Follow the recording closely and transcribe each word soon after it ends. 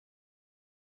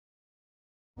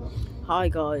Hi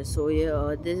guys, so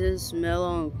yeah, this is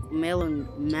Melon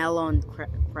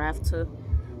Crafter.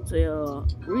 So yeah,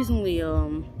 recently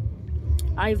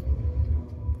I've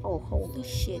oh holy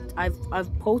shit, I've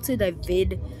posted a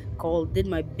vid called "Did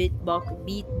my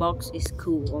beatbox is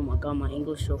cool?" Oh my god, my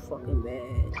English so fucking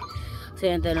bad. So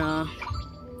and then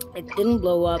it didn't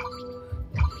blow up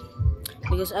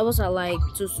because I was at like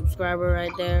 2 subscriber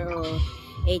right there or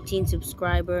 18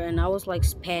 subscriber, and I was like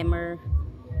spammer.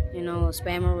 You know, a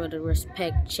spammer with a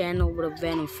respect channel with a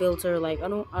venom filter. Like I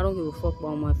don't give a fuck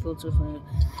about my filters. And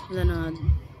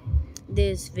then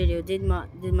this video did my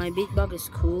beatbox is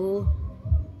cool.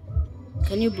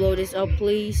 Can you blow this up,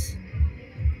 please?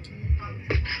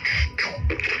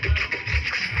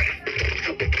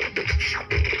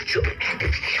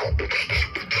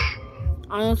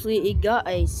 Honestly, it got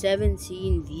a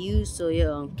 17 views. So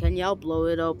yeah, can y'all blow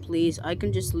it up, please? I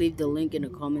can just leave the link in the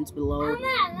comments below.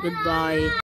 Goodbye.